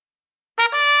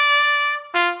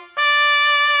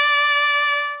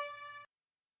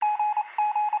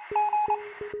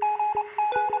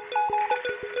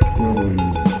All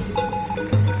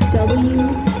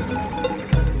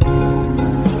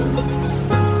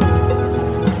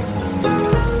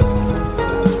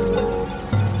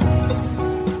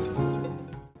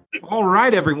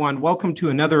right, everyone. Welcome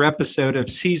to another episode of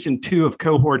Season 2 of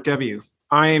Cohort W.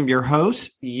 I am your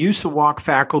host, USAWOC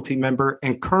faculty member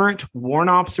and current Warrant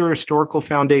Officer Historical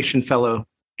Foundation Fellow,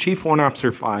 Chief Warrant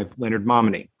Officer 5, Leonard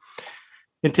Mominy.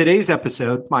 In today's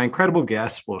episode, my incredible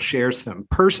guest will share some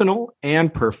personal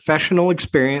and professional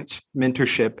experience,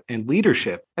 mentorship, and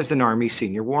leadership as an Army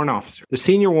senior warrant officer. The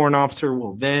senior warrant officer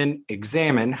will then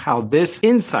examine how this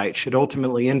insight should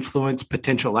ultimately influence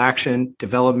potential action,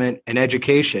 development, and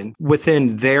education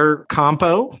within their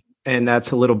compo. And that's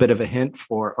a little bit of a hint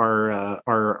for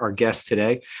our guest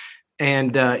today.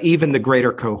 And even the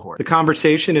greater cohort. The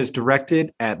conversation is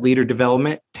directed at leader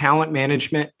development, talent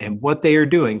management, and what they are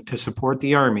doing to support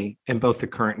the Army in both the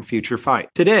current and future fight.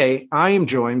 Today, I am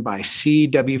joined by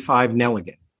CW5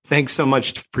 Nelligan. Thanks so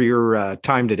much for your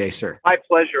time today, sir. My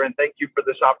pleasure, and thank you for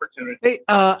this opportunity. Hey,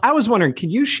 I was wondering,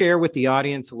 can you share with the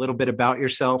audience a little bit about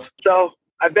yourself? So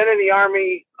I've been in the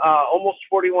Army almost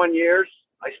 41 years.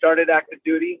 I started active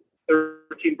duty.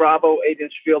 13 Bravo,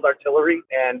 8-inch field artillery.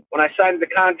 And when I signed the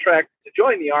contract to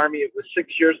join the Army, it was 6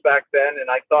 years back then. And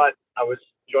I thought I was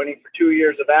joining for 2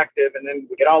 years of active and then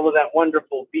get all of that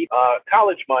wonderful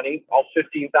college money, all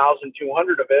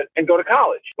 $15,200 of it, and go to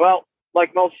college. Well,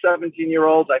 like most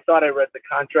 17-year-olds, I thought I read the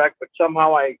contract, but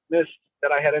somehow I missed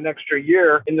that I had an extra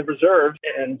year in the reserves.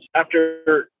 And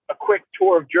after a quick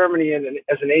tour of Germany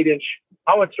as an 8-inch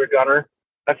howitzer gunner,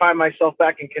 I find myself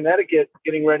back in Connecticut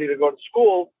getting ready to go to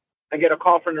school. I get a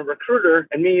call from the recruiter,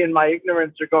 and me and my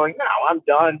ignorance are going, no, I'm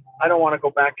done. I don't want to go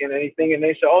back in anything. And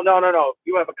they say, oh, no.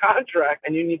 You have a contract,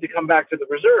 and you need to come back to the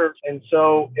reserves. And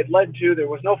so it led to, there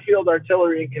was no field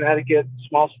artillery in Connecticut,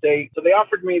 small state. So they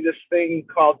offered me this thing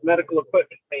called medical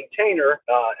equipment maintainer,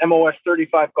 MOS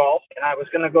 35 Golf. And I was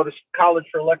going to go to college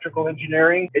for electrical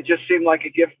engineering. It just seemed like a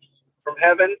gift from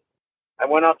heaven. I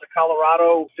went out to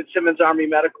Colorado, Fitzsimmons Army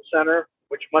Medical Center,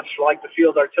 which, much like the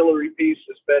field artillery piece,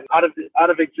 has been out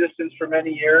of existence for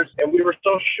many years. And we were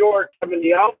so short,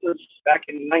 70 Alphas back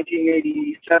in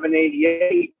 1987,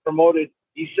 88, promoted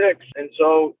E6. And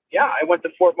so, I went to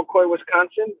Fort McCoy,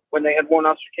 Wisconsin, when they had Warrant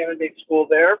Officer Candidate School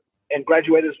there, and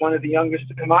graduated as one of the youngest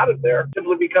to come out of there,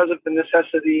 simply because of the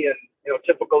necessity and,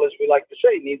 typical, as we like to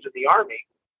say, needs of the Army.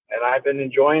 And I've been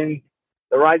enjoying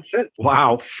the ride since.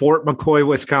 Wow, Fort McCoy,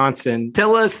 Wisconsin.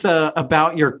 Tell us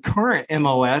about your current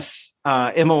MOS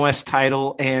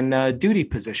title and duty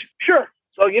position. Sure.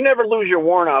 So you never lose your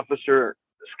warrant officer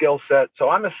skill set. So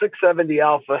I'm a 670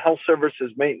 Alpha Health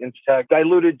Services Maintenance Tech,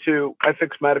 diluted to I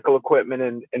fix medical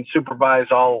equipment and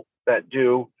supervise all that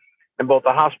do in both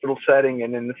the hospital setting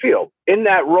and in the field. In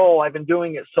that role, I've been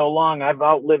doing it so long, I've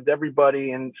outlived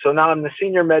everybody. And so now I'm the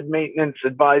Senior Med Maintenance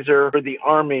Advisor for the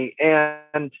Army,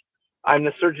 and I'm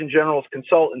the Surgeon General's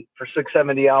consultant for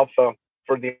 670 Alpha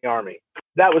for the Army.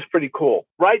 That was pretty cool.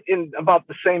 Right in about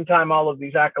the same time all of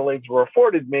these accolades were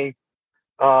afforded me,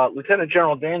 Lieutenant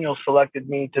General Daniels selected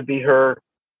me to be her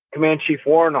Command Chief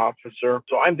Warrant Officer.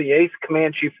 So I'm the 8th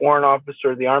Command Chief Warrant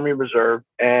Officer of the Army Reserve,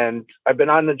 and I've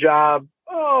been on the job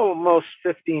almost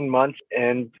 15 months,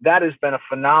 and that has been a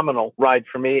phenomenal ride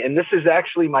for me. And this is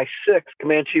actually my 6th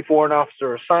Command Chief Warrant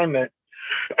Officer assignment,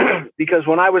 because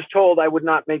when I was told I would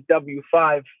not make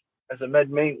W5 as a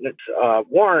med maintenance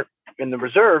warrant in the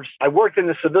reserves, I worked in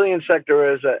the civilian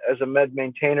sector as a med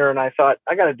maintainer, and I thought,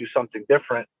 I got to do something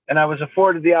different. And I was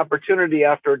afforded the opportunity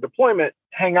after a deployment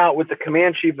to hang out with the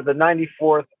command chief of the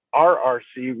 94th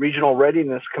RRC, Regional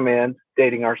Readiness Command,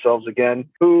 dating ourselves again,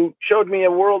 who showed me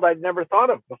a world I'd never thought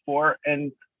of before,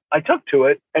 and I took to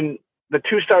it. And the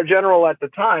 2-star general at the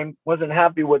time wasn't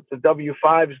happy with the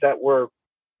W5s that were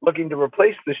looking to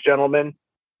replace this gentleman,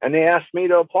 and they asked me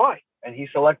to apply. And he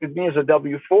selected me as a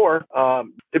W4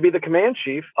 to be the command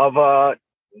chief of a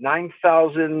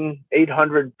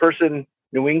 9,800 person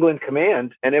New England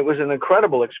command. And it was an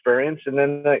incredible experience. And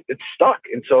then it stuck.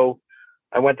 And so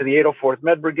I went to the 804th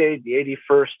Med Brigade, the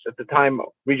 81st at the time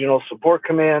Regional Support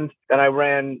Command. Then I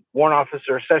ran warrant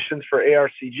officer sessions for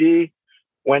ARCG,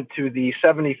 went to the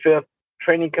 75th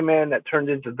Training Command that turned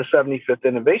into the 75th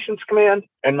Innovations Command.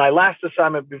 And my last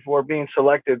assignment before being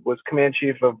selected was Command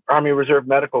Chief of Army Reserve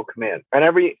Medical Command. And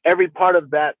every part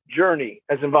of that journey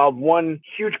has involved one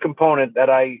huge component that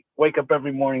I wake up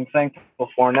every morning thankful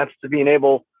for, and that's to being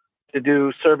able to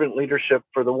do servant leadership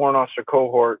for the warrant officer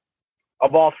cohort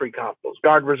of all 3 compos,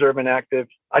 Guard, Reserve, and Active.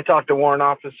 I talk to warrant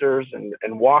officers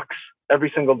and walks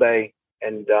every single day,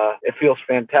 and it feels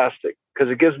fantastic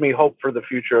because it gives me hope for the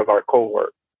future of our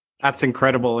cohort. That's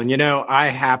incredible. And, I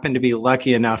happen to be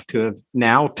lucky enough to have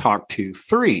now talked to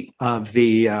three of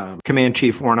the command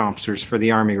chief warrant officers for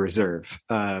the Army Reserve.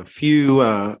 A few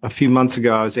months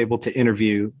ago, I was able to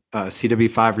interview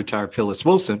CW5 retired Phyllis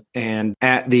Wilson. And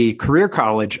at the career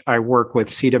college, I work with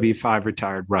CW5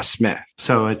 retired Russ Smith.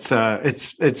 So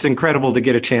it's incredible to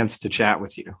get a chance to chat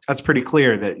with you. That's pretty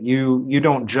clear that you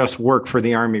don't just work for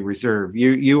the Army Reserve.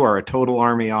 You are a total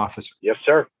Army officer. Yes,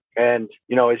 sir. And,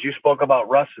 as you spoke about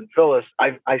Russ and Phyllis,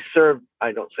 I served,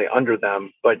 I don't say under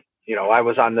them, but, I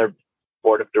was on their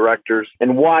board of directors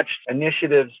and watched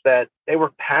initiatives that they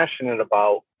were passionate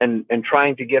about and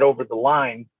trying to get over the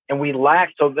line. And we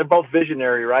lacked, so they're both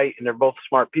visionary, right? And they're both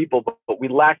smart people, but we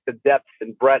lacked the depth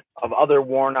and breadth of other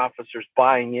warrant officers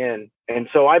buying in. And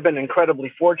so I've been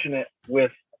incredibly fortunate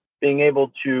with being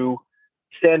able to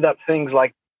stand up things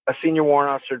like a senior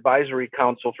warrant officer advisory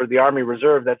council for the Army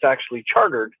Reserve that's actually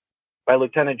chartered by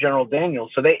Lieutenant General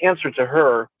Daniels. So they answer to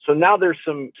her. So now there's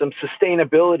some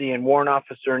sustainability in warrant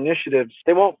officer initiatives.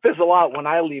 They won't fizzle out when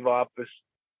I leave office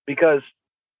because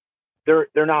they're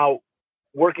now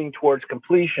working towards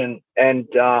completion. And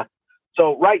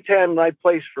so right time, right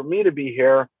place for me to be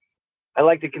here. I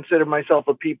like to consider myself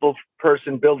a people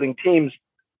person building teams.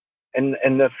 And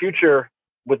the future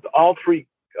with all three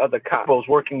of the combos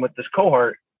working with this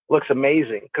cohort looks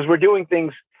amazing because we're doing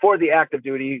things for the active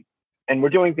duty and we're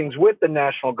doing things with the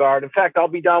National Guard. In fact, I'll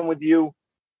be down with you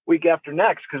week after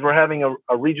next because we're having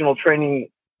a regional training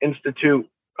institute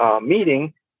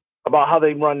meeting about how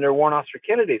they run their warrant officer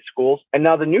candidate schools. And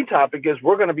now the new topic is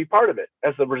we're going to be part of it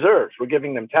as the reserves. We're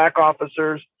giving them TAC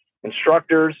officers,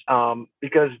 instructors,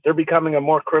 because they're becoming a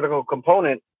more critical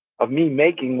component of me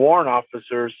making warrant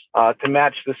officers to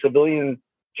match the civilian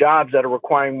jobs that are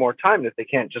requiring more time that they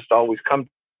can't just always come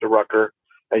to Rucker,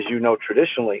 as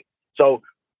traditionally. So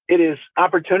it is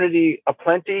opportunity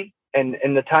aplenty, and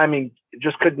the timing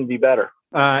just couldn't be better.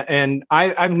 And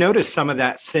I've noticed some of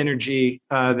that synergy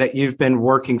that you've been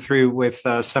working through with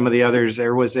some of the others.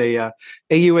 There was a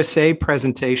AUSA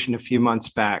presentation a few months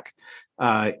back.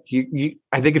 I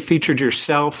think it featured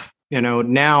yourself,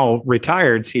 now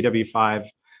retired CW5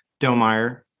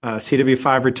 Domeyer,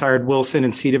 CW5 retired Wilson,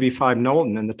 and CW5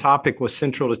 Knowlton. And the topic was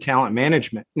central to talent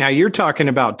management. Now you're talking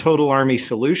about total Army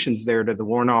solutions there to the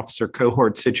warrant officer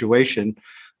cohort situation.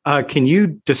 Can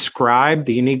you describe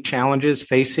the unique challenges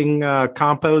facing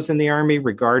compos in the Army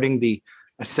regarding the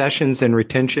accessions and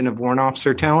retention of warrant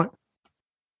officer talent?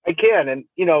 I can.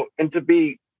 And to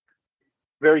be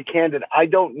very candid, I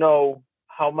don't know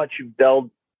how much you've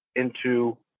delved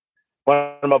into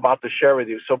what I'm about to share with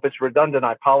you. So if it's redundant,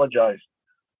 I apologize.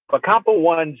 But Compo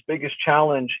 1's biggest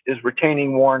challenge is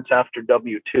retaining warrants after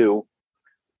W-2.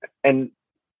 And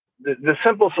the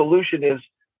simple solution is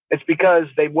it's because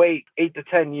they wait 8 to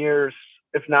 10 years,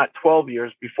 if not 12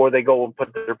 years, before they go and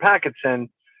put their packets in.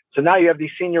 So now you have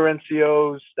these senior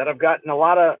NCOs that have gotten a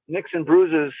lot of nicks and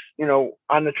bruises,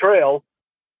 on the trail,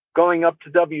 going up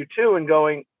to W-2 and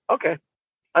going, okay,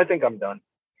 I think I'm done.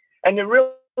 And it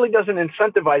really doesn't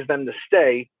incentivize them to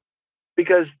stay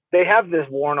because they have this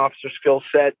warrant officer skill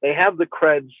set. They have the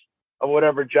creds of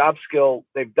whatever job skill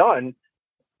they've done.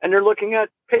 And they're looking at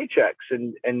paychecks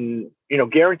and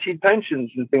guaranteed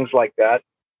pensions and things like that.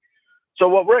 So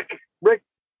what Rick,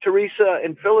 Teresa,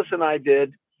 and Phyllis and I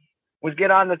did was get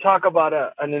on to talk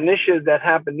about an initiative that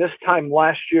happened this time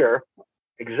last year,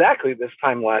 exactly this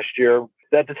time last year,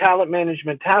 that the Talent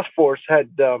Management Task Force had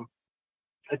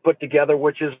put together,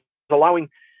 which is allowing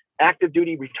active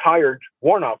duty retired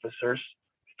warrant officers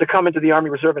to come into the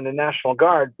Army Reserve and the National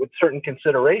Guard with certain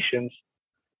considerations,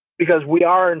 because we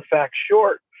are in fact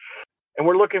short. And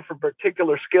we're looking for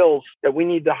particular skills that we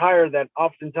need to hire that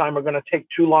oftentimes are going to take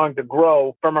too long to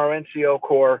grow from our NCO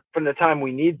Corps from the time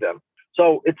we need them.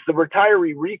 So it's the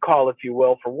retiree recall, if you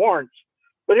will, for warrants.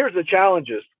 But here's the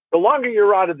challenges. The longer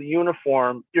you're out of the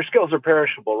uniform, your skills are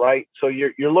perishable, right? So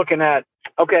you're looking at,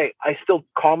 okay, I still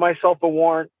call myself a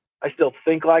warrant. I still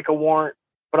think like a warrant,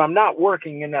 but I'm not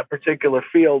working in that particular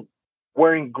field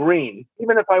wearing green.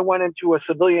 Even if I went into a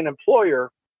civilian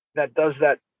employer that does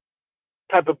that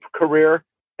type of career,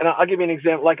 and I'll give you an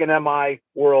example, like an MI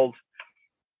world,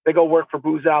 they go work for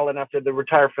Booz Allen after they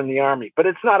retire from the Army, but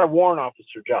it's not a warrant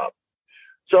officer job.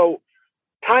 So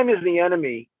time is the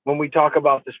enemy when we talk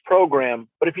about this program,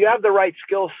 but if you have the right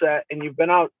skill set and you've been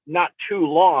out not too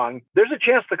long, there's a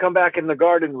chance to come back in the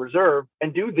Guard and Reserve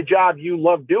and do the job you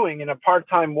love doing in a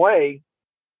part-time way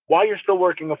while you're still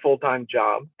working a full-time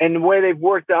job. And the way they've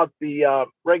worked out the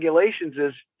regulations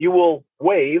is you will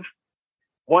waive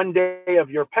 1 day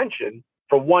of your pension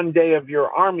for 1 day of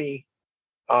your Army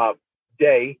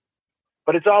day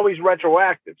but it's always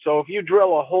retroactive. So if you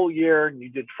drill a whole year and you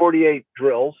did 48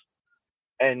 drills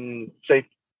and say,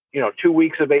 2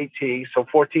 weeks of AT, so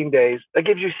 14 days, that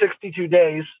gives you 62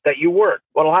 days that you work.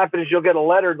 What'll happen is you'll get a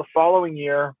letter the following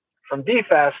year from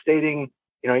DFAS stating,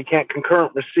 you can't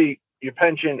concurrent receipt your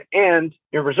pension and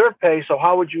your reserve pay. So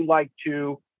how would you like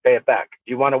to pay it back?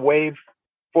 Do you want to waive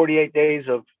 48 days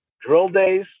of drill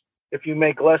days if you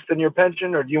make less than your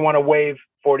pension, or do you want to waive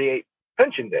 48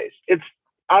 pension days? It's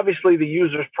obviously the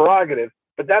user's prerogative,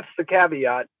 but that's the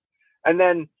caveat. And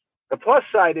then the plus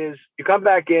side is you come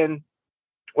back in,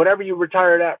 whatever you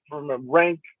retired at from a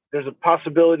rank, there's a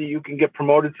possibility you can get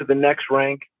promoted to the next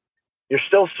rank. You're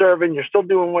still serving, you're still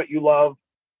doing what you love.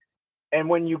 And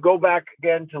when you go back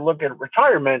again to look at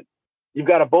retirement, you've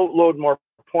got a boatload more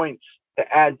points to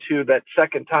add to that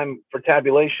second time for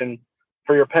tabulation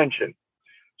for your pension.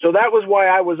 So that was why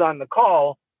I was on the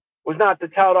call, was not to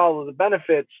tout all of the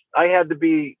benefits. I had to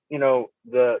be,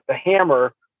 the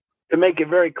hammer to make it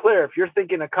very clear. If you're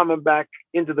thinking of coming back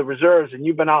into the reserves and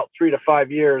you've been out 3 to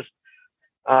 5 years,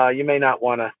 you may not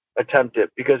want to attempt it,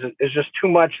 because it's just too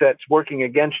much that's working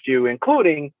against you,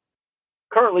 including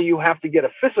currently you have to get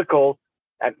a physical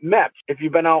at MEPS if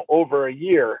you've been out over a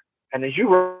year. And as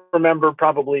you remember,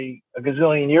 probably a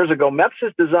gazillion years ago, MEPS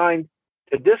is designed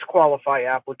to disqualify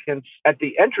applicants at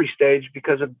the entry stage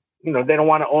because of, they don't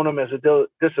want to own them as a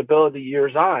disability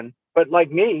years on. But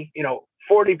like me,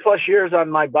 40 plus years on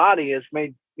my body has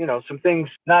made, some things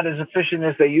not as efficient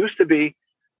as they used to be.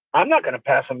 I'm not going to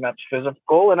pass a MEPS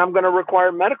physical, and I'm going to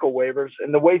require medical waivers.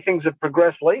 And the way things have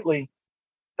progressed lately,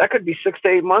 that could be 6 to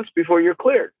 8 months before you're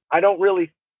cleared. I don't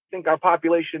really think our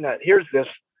population that hears this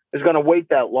is going to wait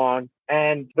that long.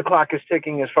 And the clock is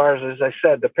ticking as far as I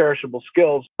said, the perishable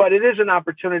skills. But it is an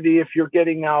opportunity if you're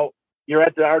getting out, you're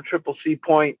at the RCCC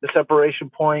point, the separation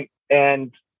point,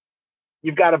 and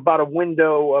you've got about a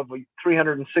window of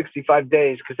 365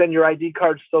 days, because then your ID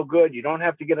card's still good. You don't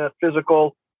have to get a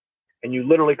physical, and you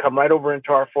literally come right over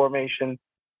into our formation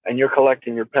and you're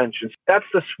collecting your pensions. That's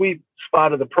the sweet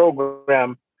spot of the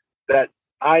program that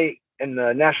I and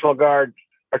the National Guard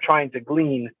are trying to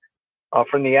glean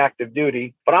from the active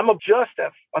duty. But I'm just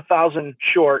 1,000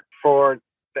 short for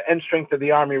the end strength of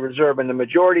the Army Reserve, and the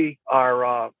majority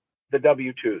are the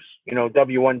W-2s,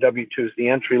 W-1, W-2s, the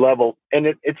entry level. And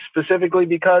it's specifically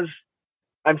because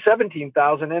I'm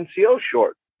 17,000 NCO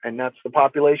short, and that's the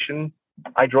population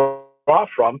I draw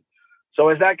from. So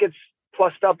as that gets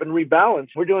plussed up and rebalanced,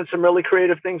 we're doing some really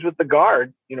creative things with the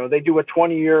Guard. They do a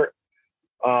 20-year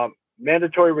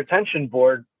mandatory retention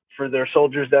board for their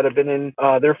soldiers that have been in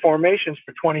their formations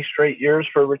for 20 straight years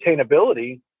for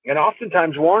retainability. And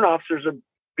oftentimes warrant officers are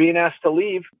being asked to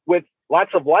leave with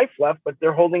lots of life left, but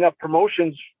they're holding up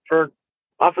promotions for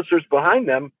officers behind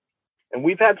them. And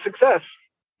we've had success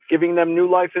giving them new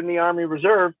life in the Army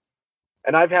Reserve.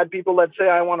 And I've had people that say,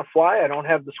 I want to fly. I don't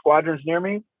have the squadrons near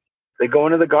me. They go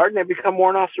into the Guard and they become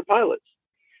warrant officer pilots.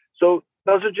 So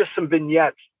those are just some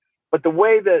vignettes. But the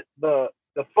way that the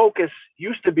focus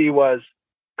used to be was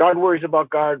Guard worries about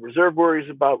Guard, Reserve worries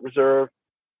about Reserve,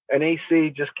 and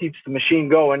AC just keeps the machine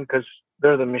going because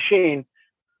they're the machine.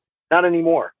 Not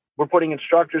anymore. We're putting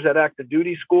instructors at active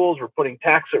duty schools. We're putting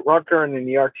TACs at Rucker and in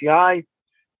the RTI.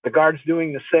 The Guard's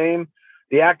doing the same.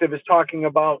 The active is talking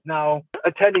about now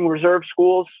attending Reserve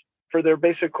schools for their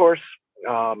basic course,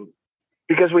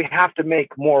 because we have to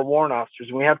make more warrant officers,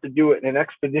 and we have to do it in an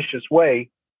expeditious way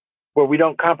where we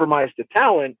don't compromise the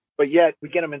talent, but yet we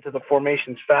get them into the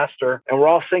formations faster. And we're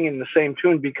all singing the same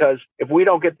tune, because if we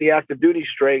don't get the active duty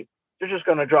straight, they're just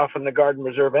going to draw from the Guard and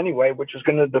Reserve anyway, which is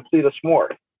going to deplete us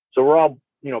more. So we're all,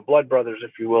 blood brothers,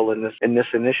 if you will, in this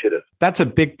initiative. That's a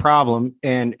big problem,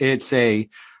 and it's a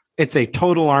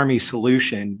total Army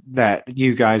solution that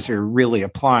you guys are really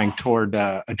applying toward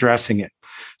addressing it.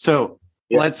 So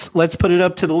yeah. Let's put it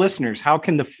up to the listeners. How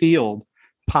can the field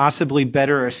possibly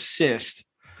better assist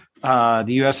the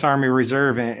U.S. Army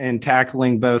Reserve in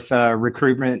tackling both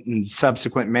recruitment and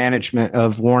subsequent management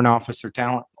of warrant officer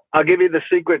talent? I'll give you the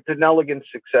secret to Nelligan's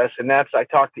success, and that's I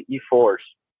talk to E4s.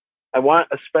 I want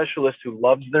a specialist who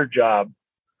loves their job,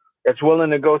 that's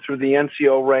willing to go through the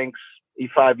NCO ranks,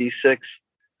 E5, E6,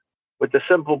 with the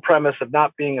simple premise of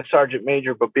not being a sergeant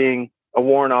major, but being a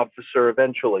warrant officer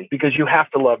eventually, because you have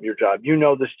to love your job. You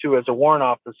know this too as a warrant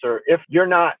officer. If you're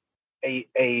not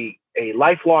a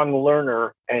lifelong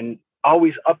learner and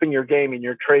always upping your game in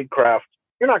your trade craft,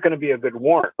 you're not going to be a good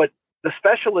warrant. But the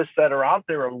specialists that are out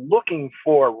there are looking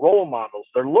for role models.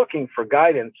 They're looking for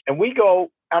guidance. And we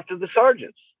go after the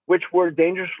sergeants, which we're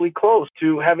dangerously close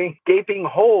to having gaping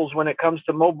holes when it comes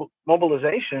to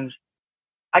mobilizations.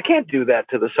 I can't do that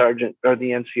to the sergeant or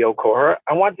the NCO cohort.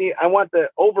 I want the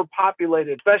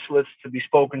overpopulated specialists to be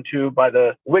spoken to by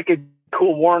the wicked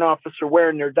cool warrant officer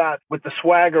wearing their dot with the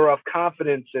swagger of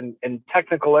confidence and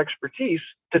technical expertise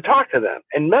to talk to them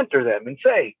and mentor them and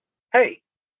say, hey,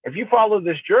 if you follow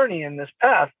this journey and this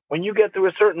path, when you get to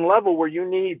a certain level where you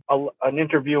need an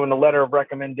interview and a letter of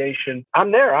recommendation,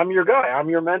 I'm there. I'm your guy. I'm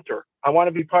your mentor. I want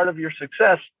to be part of your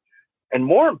success. And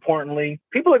more importantly,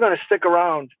 people are going to stick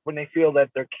around when they feel that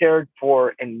they're cared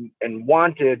for and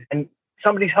wanted, and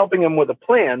somebody's helping them with a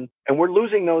plan. And we're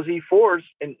losing those E4s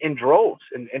in droves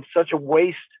and such a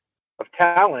waste of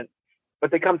talent.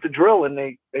 But they come to drill and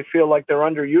they feel like they're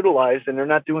underutilized and they're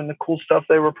not doing the cool stuff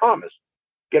they were promised.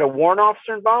 Get a warrant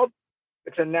officer involved,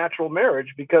 it's a natural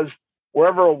marriage, because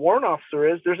wherever a warrant officer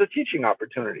is, there's a teaching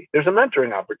opportunity. There's a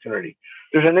mentoring opportunity.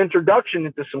 There's an introduction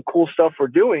into some cool stuff we're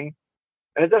doing.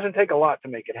 And it doesn't take a lot to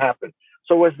make it happen.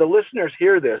 So as the listeners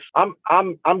hear this,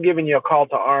 I'm giving you a call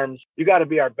to arms. You got to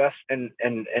be our best and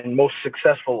most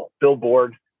successful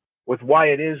billboard with why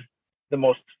it is the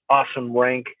most awesome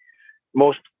rank,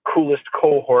 most coolest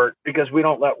cohort, because we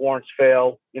don't let warrants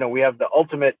fail. You know, we have the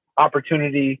ultimate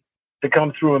opportunity to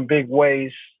come through in big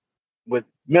ways with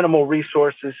minimal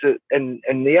resources, and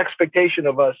the expectation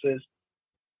of us is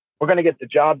we're going to get the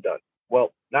job done.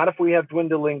 Well, not if we have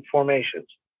dwindling formations.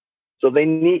 So they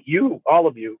need you, all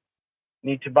of you,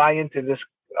 need to buy into this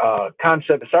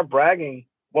concept and start bragging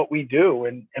what we do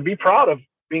and be proud of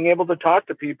being able to talk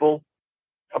to people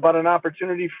about an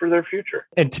opportunity for their future.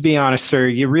 And to be honest, sir,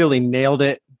 you really nailed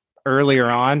it earlier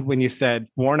on when you said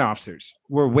warrant officers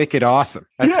were wicked awesome.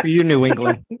 That's for you, New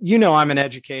England. You know, I'm an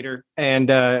educator,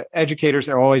 and educators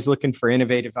are always looking for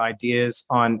innovative ideas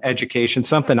on education.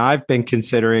 Something I've been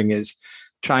considering is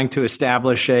trying to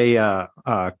establish a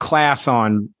class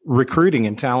on recruiting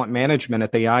and talent management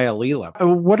at the ILE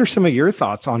level. What are some of your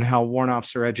thoughts on how warrant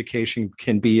officer education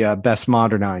can be best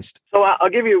modernized? So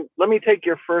let me take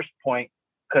your first point,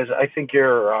 because I think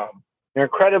you're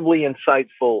incredibly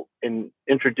insightful in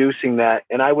introducing that.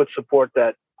 And I would support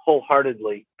that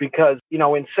wholeheartedly, because, you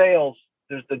know, in sales,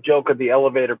 there's the joke of the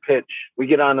elevator pitch. We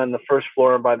get on the first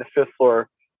floor, and by the fifth floor,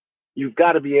 you've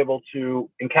got to be able to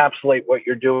encapsulate what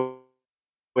you're doing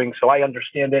so I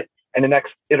understand it. And the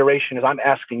next iteration is I'm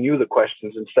asking you the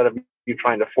questions instead of you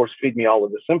trying to force feed me all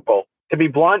of this info. To be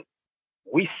blunt,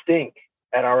 we stink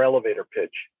at our elevator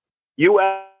pitch. You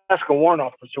ask a warrant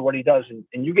officer what he does,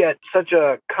 and you get such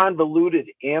a convoluted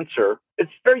answer.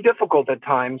 It's very difficult at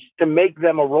times to make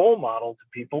them a role model to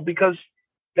people, because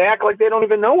they act like they don't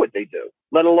even know what they do,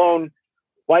 let alone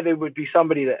why they would be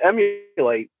somebody to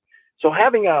emulate. So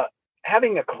having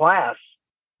a class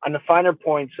on the finer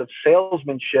points of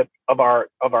salesmanship of our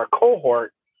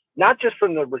cohort, not just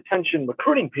from the retention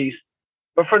recruiting piece,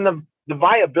 but from the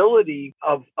viability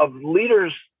of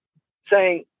leaders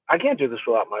saying, I can't do this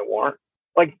without my warrant.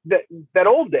 Like that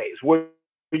old days where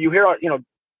you hear, you know,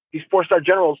 these 4-star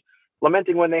generals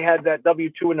lamenting when they had that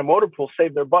W-2 in the motor pool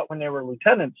save their butt when they were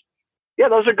lieutenants. Yeah,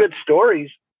 those are good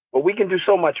stories, but we can do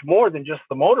so much more than just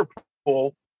the motor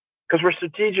pool, because we're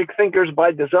strategic thinkers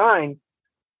by design.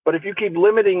 But if you keep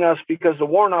limiting us because the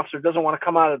warrant officer doesn't want to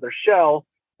come out of their shell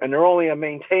and they're only a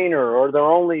maintainer, or they're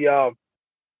only a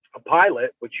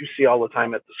pilot, which you see all the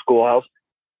time at the schoolhouse,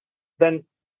 then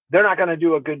they're not going to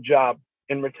do a good job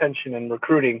in retention and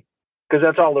recruiting, because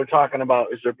that's all they're talking about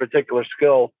is their particular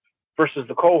skill versus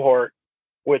the cohort,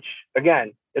 which,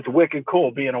 again, it's wicked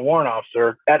cool being a warrant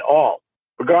officer at all,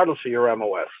 regardless of your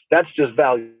MOS. That's just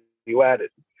value added.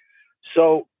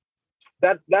 So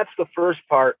that's the first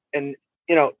part. And,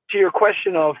 you know, to your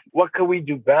question of what can we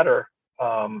do better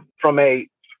from a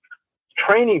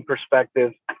training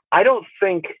perspective, I don't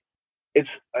think it's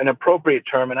an appropriate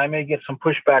term, and I may get some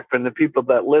pushback from the people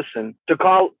that listen, to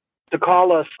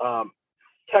call us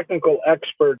technical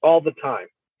expert all the time.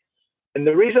 And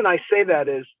the reason I say that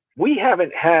is we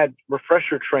haven't had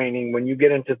refresher training when you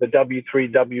get into the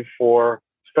W3, W4,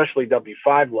 especially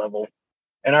W5 level,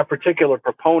 and our particular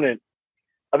proponent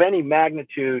of any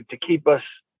magnitude to keep us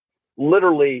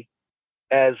literally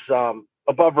as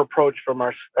above reproach from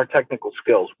our technical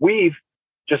skills. We've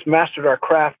just mastered our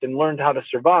craft and learned how to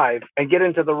survive and get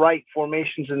into the right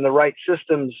formations and the right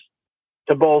systems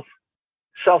to both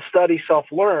self-study,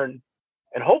 self-learn,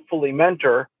 and hopefully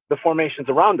mentor the formations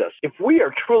around us. If we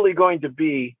are truly going to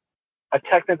be a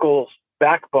technical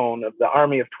backbone of the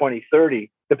Army of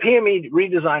 2030, the PME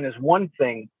redesign is one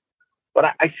thing, but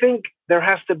I think there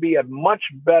has to be a much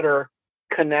better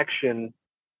connection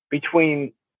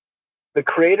between the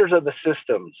creators of the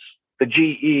systems, the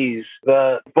GEs,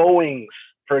 the Boeings,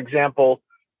 for example,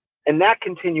 and that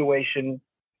continuation,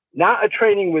 not a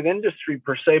training with industry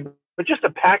per se, but but just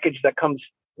a package that comes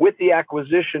with the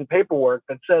acquisition paperwork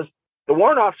that says the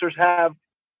warrant officers have,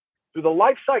 through the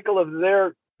life cycle of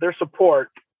their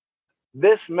support,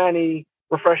 this many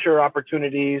refresher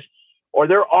opportunities, or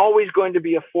they're always going to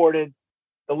be afforded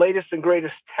the latest and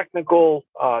greatest technical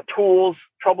tools,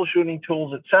 troubleshooting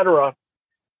tools, et-cetera.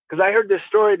 Because I heard this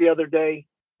story the other day,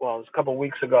 well, it was a couple of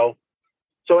weeks ago.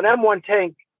 So an M1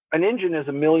 tank, an engine is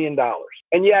 $1 million.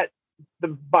 And yet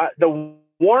the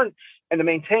warrants and the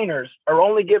maintainers are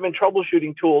only given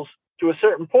troubleshooting tools to a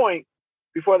certain point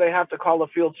before they have to call a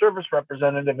field service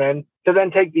representative in to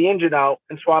then take the engine out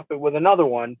and swap it with another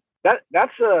one.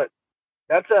 That's a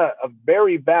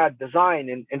very bad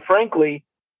design. And frankly,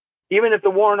 even if the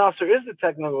warrant officer is the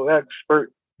technical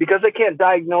expert, because they can't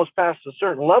diagnose past a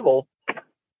certain level,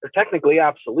 they're technically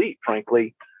obsolete,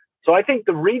 frankly. So I think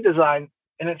the redesign,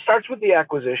 and it starts with the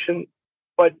acquisition,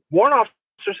 but warrant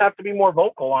officers have to be more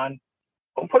vocal on,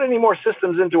 don't put any more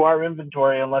systems into our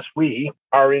inventory unless we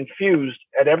are infused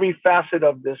at every facet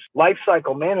of this life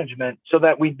cycle management so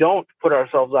that we don't put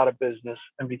ourselves out of business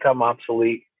and become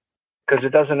obsolete, because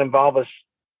it doesn't involve us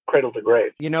cradle to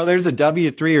grave. You know, there's a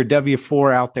W3 or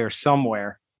W4 out there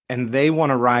somewhere, and they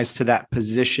want to rise to that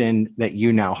position that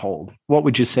you now hold. What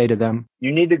would you say to them?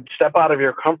 You need to step out of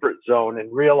your comfort zone and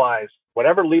realize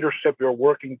whatever leadership you're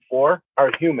working for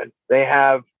are human. They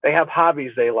have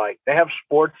hobbies they like. They have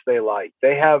sports they like.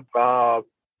 They have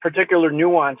particular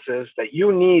nuances that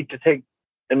you need to take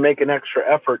and make an extra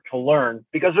effort to learn,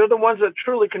 because they're the ones that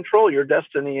truly control your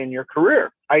destiny and your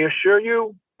career. I assure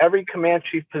you, every command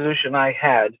chief position I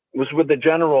had was with the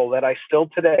general that I still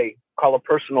today call a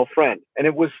personal friend. And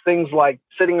it was things like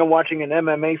sitting and watching an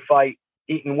MMA fight,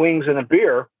 eating wings and a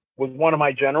beer with one of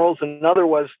my generals. Another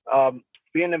was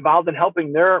being involved in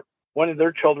helping one of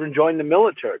their children join the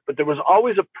military. But there was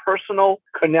always a personal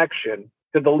connection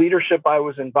to the leadership I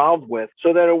was involved with,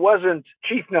 so that it wasn't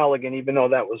Chief Nelligan, even though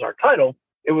that was our title.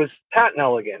 It was Pat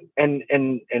Nelligan.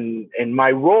 And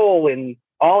my role in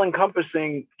all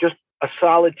encompassing just a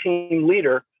solid team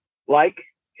leader, like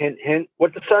hint, hint,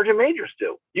 what the sergeant majors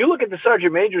do. You look at the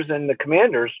sergeant majors and the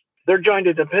commanders, they're joined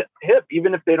at the hip,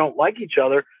 even if they don't like each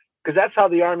other, because that's how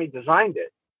the Army designed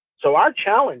it. So our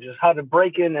challenge is how to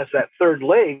break in as that third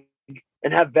leg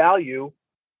and have value,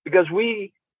 because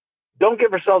we don't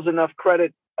give ourselves enough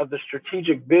credit of the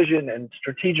strategic vision and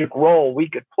strategic role we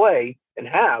could play and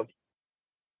have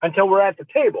until we're at the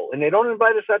table. And they don't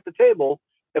invite us at the table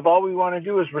if all we want to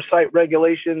do is recite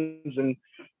regulations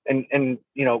and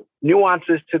you know,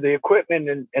 nuances to the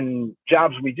equipment and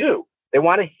jobs we do. They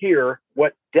want to hear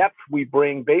what depth we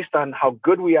bring based on how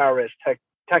good we are as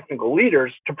technical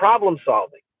leaders to problem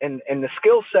solving and the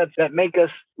skill sets that make us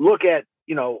look at,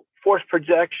 you know, force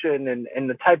projection and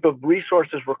the type of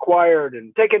resources required.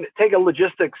 And take a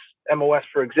logistics MOS,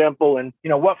 for example, and, you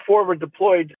know, what forward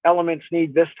deployed elements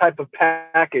need this type of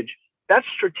package. That's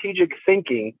strategic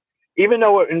thinking. Even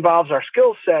though it involves our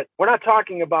skill set, we're not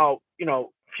talking about, you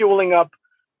know, fueling up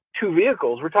 2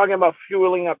 vehicles. We're talking about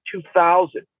fueling up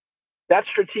 2,000. That's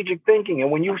strategic thinking.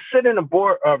 And when you sit in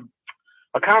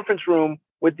a conference room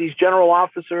with these general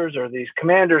officers or these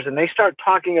commanders, and they start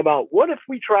talking about, what if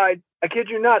we tried, I kid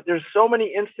you not, there's so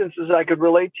many instances I could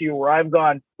relate to you where I've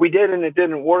gone, we did and it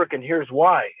didn't work, and here's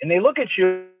why. And they look at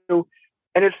you,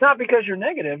 and it's not because you're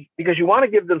negative, because you want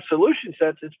to give them solution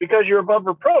sets. It's because you're above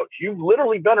reproach. You've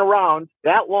literally been around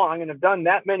that long and have done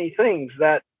that many things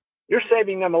that you're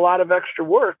saving them a lot of extra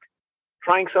work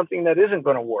trying something that isn't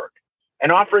going to work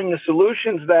and offering the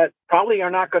solutions that probably are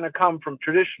not going to come from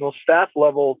traditional staff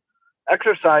level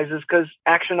exercises, because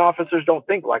action officers don't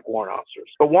think like warrant officers.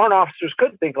 But warrant officers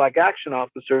could think like action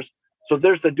officers. So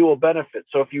there's the dual benefit.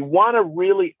 So if you want to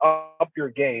really up your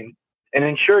game and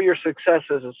ensure your success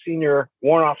as a senior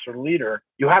warrant officer leader,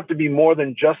 you have to be more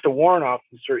than just a warrant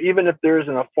officer, even if there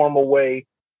isn't a formal way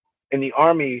in the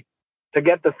Army to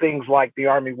get the things like the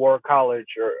Army War College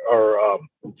or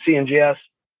CNGS.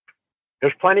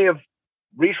 There's plenty of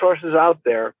resources out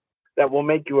there that will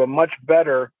make you a much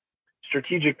better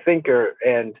strategic thinker,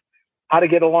 and how to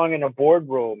get along in a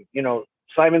boardroom. You know,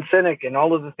 Simon Sinek and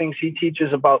all of the things he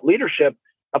teaches about leadership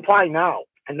apply now.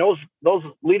 And those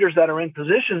leaders that are in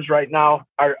positions right now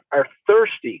are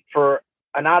thirsty for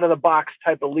an out-of-the-box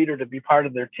type of leader to be part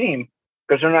of their team,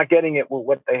 because they're not getting it with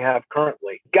what they have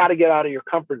currently. Got to get out of your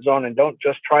comfort zone and don't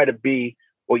just try to be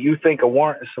what you think a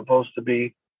warrant is supposed to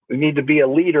be. You need to be a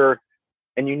leader,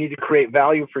 and you need to create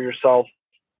value for yourself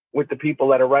with the people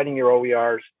that are writing your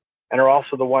OERs and are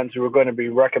also the ones who are going to be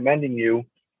recommending you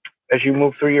as you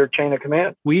move through your chain of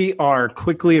command. We are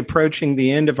quickly approaching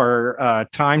the end of our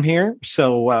time here.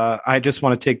 So I just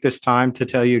want to take this time to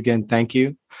tell you again, thank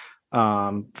you.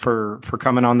 for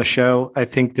coming on the show. I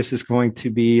think this is going to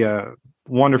be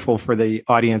wonderful for the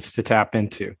audience to tap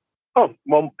into. Oh,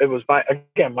 well, it was my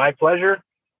pleasure.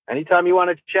 Anytime you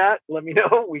want to chat, let me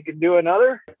know. We can do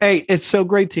another. Hey, it's so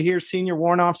great to hear senior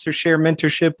warrant officers share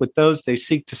mentorship with those they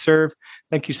seek to serve.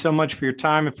 Thank you so much for your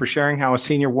time and for sharing how a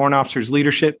senior warrant officer's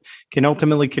leadership can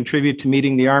ultimately contribute to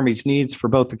meeting the Army's needs for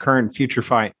both the current and future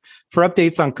fight. For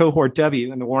updates on Cohort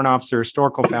W and the Warrant Officer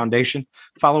Historical Foundation,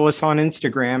 follow us on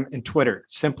Instagram and Twitter.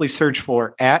 Simply search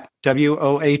for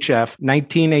 @WOHF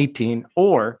 1918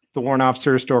 or the Warrant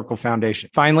Officer Historical Foundation.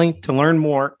 Finally, to learn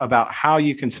more about how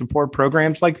you can support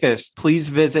programs like this, please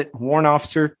visit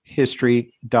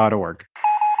warrantofficerhistory.org.